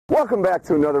Welcome back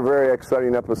to another very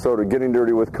exciting episode of Getting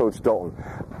Dirty with Coach Dalton.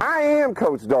 I am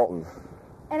Coach Dalton.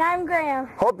 And I'm Graham.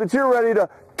 Hope that you're ready to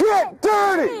get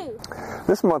dirty!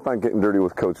 This month on Getting Dirty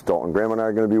with Coach Dalton, Graham and I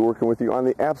are going to be working with you on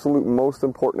the absolute most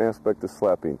important aspect of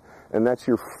slapping, and that's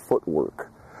your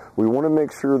footwork. We want to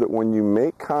make sure that when you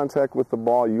make contact with the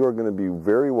ball, you are going to be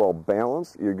very well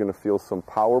balanced. You're going to feel some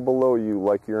power below you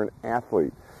like you're an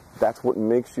athlete. That's what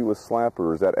makes you a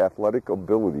slapper, is that athletic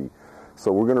ability. So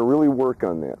we're going to really work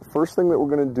on that. First thing that we're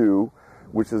going to do,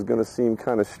 which is going to seem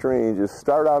kind of strange, is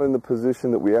start out in the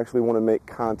position that we actually want to make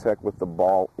contact with the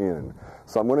ball in.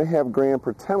 So I'm going to have Graham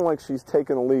pretend like she's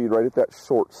taking a lead right at that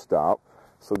shortstop.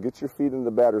 So get your feet in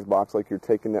the batter's box like you're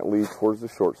taking that lead towards the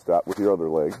shortstop with your other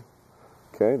leg.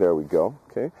 Okay, there we go.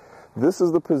 Okay, this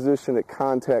is the position at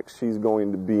contact she's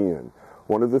going to be in.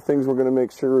 One of the things we're going to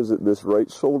make sure is that this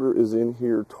right shoulder is in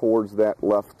here towards that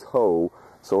left toe.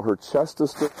 So her chest is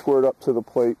still squared up to the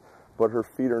plate, but her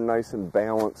feet are nice and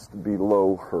balanced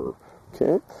below her.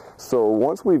 Okay? So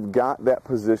once we've got that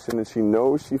position and she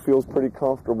knows she feels pretty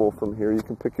comfortable from here, you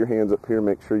can pick your hands up here,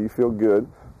 make sure you feel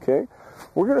good. Okay?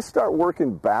 We're going to start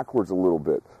working backwards a little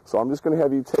bit. So I'm just going to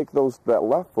have you take that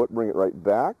left foot, bring it right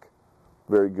back.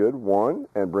 Very good. One,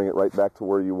 and bring it right back to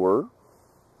where you were.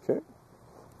 Okay?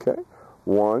 Okay?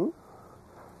 1,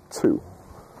 2.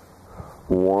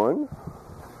 1,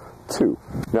 2.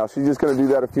 Now she's just going to do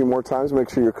that a few more times.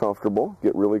 Make sure you're comfortable.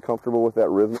 Get really comfortable with that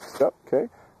rhythmic step.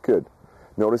 Okay, good.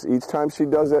 Notice each time she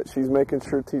does that, she's making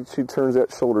sure she turns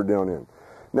that shoulder down in.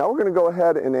 Now we're going to go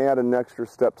ahead and add an extra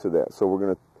step to that. So we're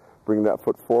going to bring that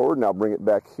foot forward. Now bring it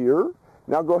back here.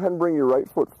 Now go ahead and bring your right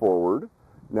foot forward.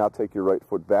 Now take your right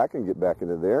foot back and get back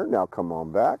into there. Now come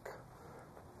on back.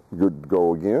 Good.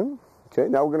 Go again. Okay,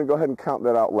 now we're going to go ahead and count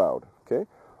that out loud. Okay,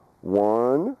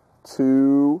 1,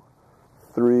 2,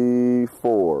 3,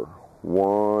 4.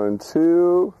 1,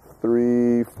 2,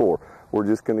 3, 4. We're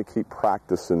just going to keep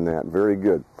practicing that. Very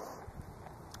good.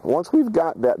 Once we've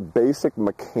got that basic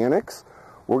mechanics,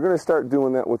 we're going to start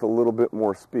doing that with a little bit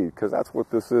more speed, because that's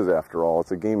what this is after all.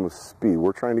 It's a game of speed.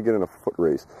 We're trying to get in a foot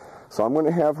race. So I'm going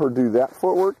to have her do that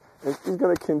footwork, and she's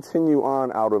going to continue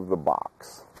on out of the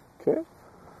box. Okay?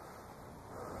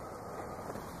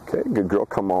 Okay, good girl.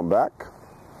 Come on back.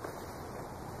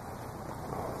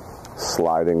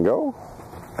 Slide and go.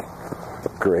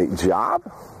 Great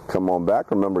job. Come on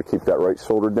back. Remember, keep that right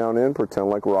shoulder down in. Pretend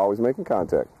like we're always making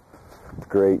contact.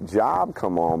 Great job.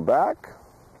 Come on back.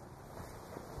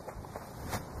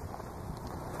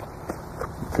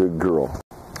 Good girl.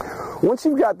 Once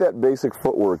you've got that basic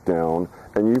footwork down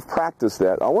and you've practiced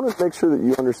that, I want to make sure that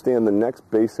you understand the next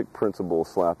basic principle of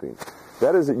slapping.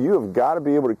 That is that you have got to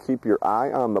be able to keep your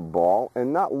eye on the ball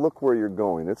and not look where you're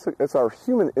going. It's our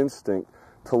human instinct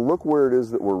to look where it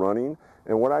is that we're running.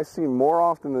 And what I see more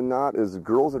often than not is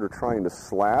girls that are trying to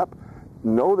slap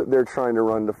know that they're trying to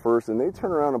run to first, and they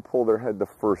turn around and pull their head to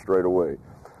first right away.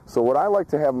 So what I like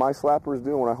to have my slappers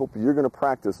do, and I hope you're going to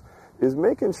practice, is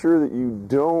making sure that you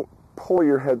don't pull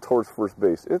your head towards first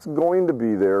base. It's going to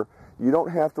be there. You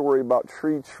don't have to worry about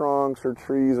tree trunks or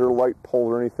trees or light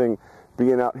poles or anything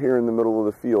being out here in the middle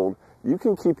of the field. You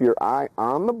can keep your eye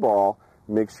on the ball,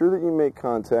 make sure that you make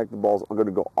contact. The ball's going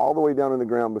to go all the way down in the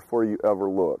ground before you ever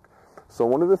look. So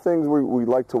one of the things we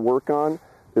like to work on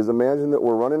is imagine that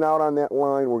we're running out on that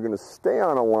line. We're going to stay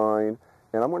on a line,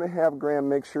 and I'm going to have Graham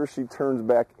make sure she turns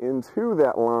back into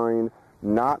that line,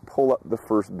 not pull up the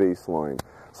first baseline.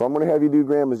 So I'm going to have you do,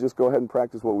 Graham, is just go ahead and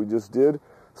practice what we just did.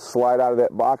 Slide out of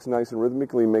that box nice and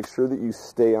rhythmically. Make sure that you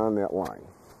stay on that line.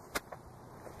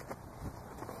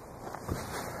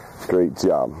 Great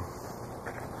job.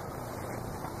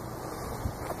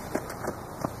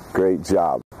 Great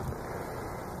job.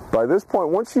 By this point,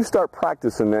 once you start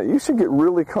practicing that, you should get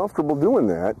really comfortable doing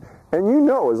that. And you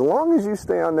know, as long as you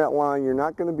stay on that line, you're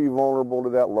not going to be vulnerable to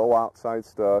that low outside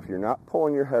stuff. You're not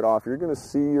pulling your head off. You're going to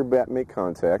see your bat make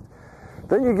contact.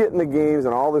 Then you get in the games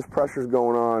and all this pressure's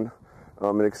going on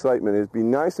and excitement. It'd be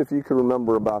nice if you could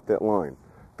remember about that line.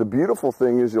 The beautiful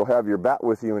thing is you'll have your bat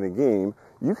with you in a game.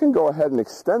 You can go ahead and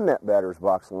extend that batter's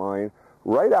box line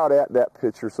right out at that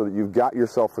pitcher so that you've got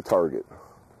yourself a target.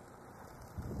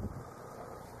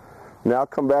 Now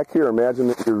come back here. Imagine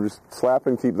that you're just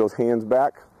slapping, keep those hands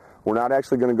back. We're not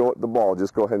actually going to go at the ball.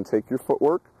 Just go ahead and take your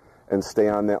footwork and stay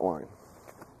on that line.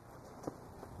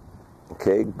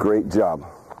 Okay, great job.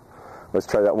 Let's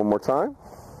try that one more time.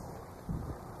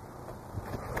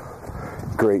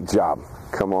 Great job.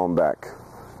 Come on back.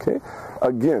 Okay.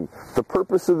 Again, the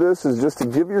purpose of this is just to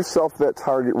give yourself that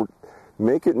target.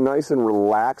 Make it nice and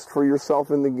relaxed for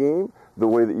yourself in the game the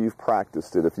way that you've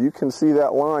practiced it. If you can see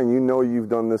that line, you know you've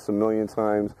done this a million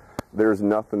times. There's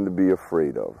nothing to be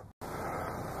afraid of.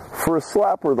 For a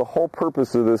slapper, the whole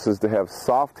purpose of this is to have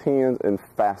soft hands and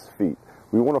fast feet.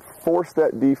 We want to force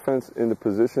that defense into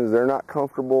positions they're not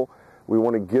comfortable. We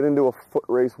want to get into a foot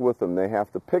race with them. They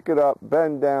have to pick it up,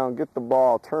 bend down, get the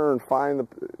ball, turn, find the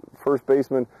first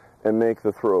baseman, and make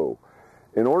the throw.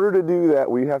 In order to do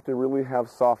that, we have to really have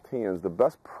soft hands. The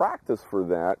best practice for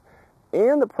that,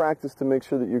 and the practice to make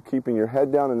sure that you're keeping your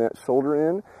head down and that shoulder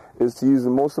in, is to use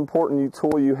the most important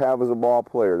tool you have as a ball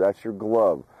player. That's your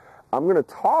glove. I'm going to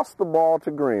toss the ball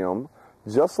to Graham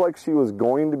just like she was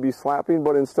going to be slapping,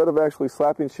 but instead of actually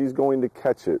slapping, she's going to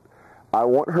catch it. I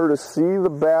want her to see the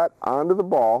bat onto the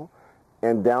ball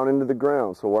and down into the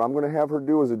ground. So what I'm going to have her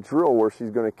do is a drill where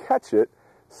she's going to catch it,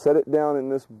 set it down in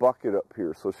this bucket up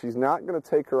here. So she's not going to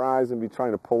take her eyes and be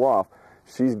trying to pull off.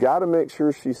 She's got to make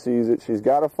sure she sees it. She's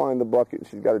got to find the bucket, and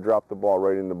she's got to drop the ball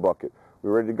right in the bucket. We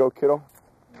ready to go, kiddo?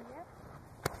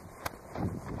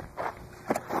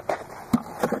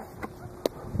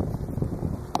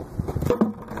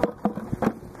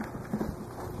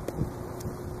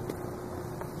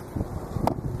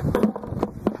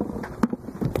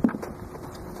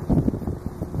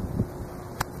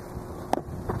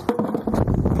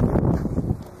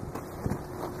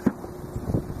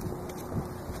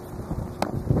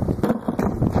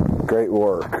 Great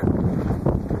work.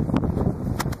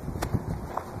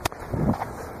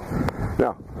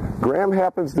 Now, Graham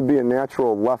happens to be a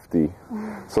natural lefty,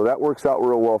 so that works out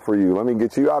real well for you. Let me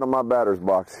get you out of my batter's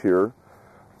box here.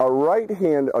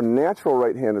 A natural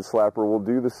right-handed slapper will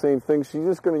do the same thing. She's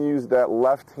just going to use that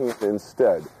left hand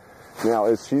instead. Now,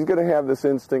 she's going to have this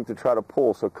instinct to try to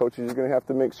pull, so coaches are going to have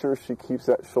to make sure she keeps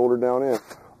that shoulder down in,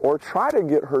 or try to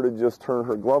get her to just turn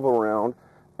her glove around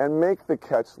and make the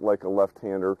catch like a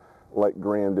left-hander, like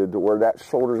Graham did, to where that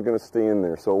shoulder is going to stay in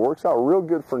there. So it works out real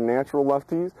good for natural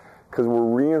lefties because we're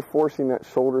reinforcing that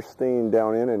shoulder staying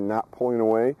down in and not pulling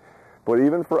away. But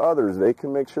even for others, they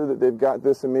can make sure that they've got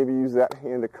this and maybe use that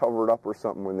hand to cover it up or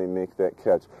something when they make that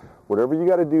catch. Whatever you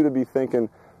got to do to be thinking,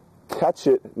 catch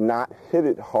it, not hit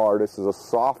it hard. This is a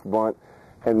soft bunt,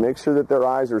 and make sure that their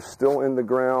eyes are still in the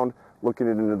ground, looking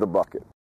it into the bucket.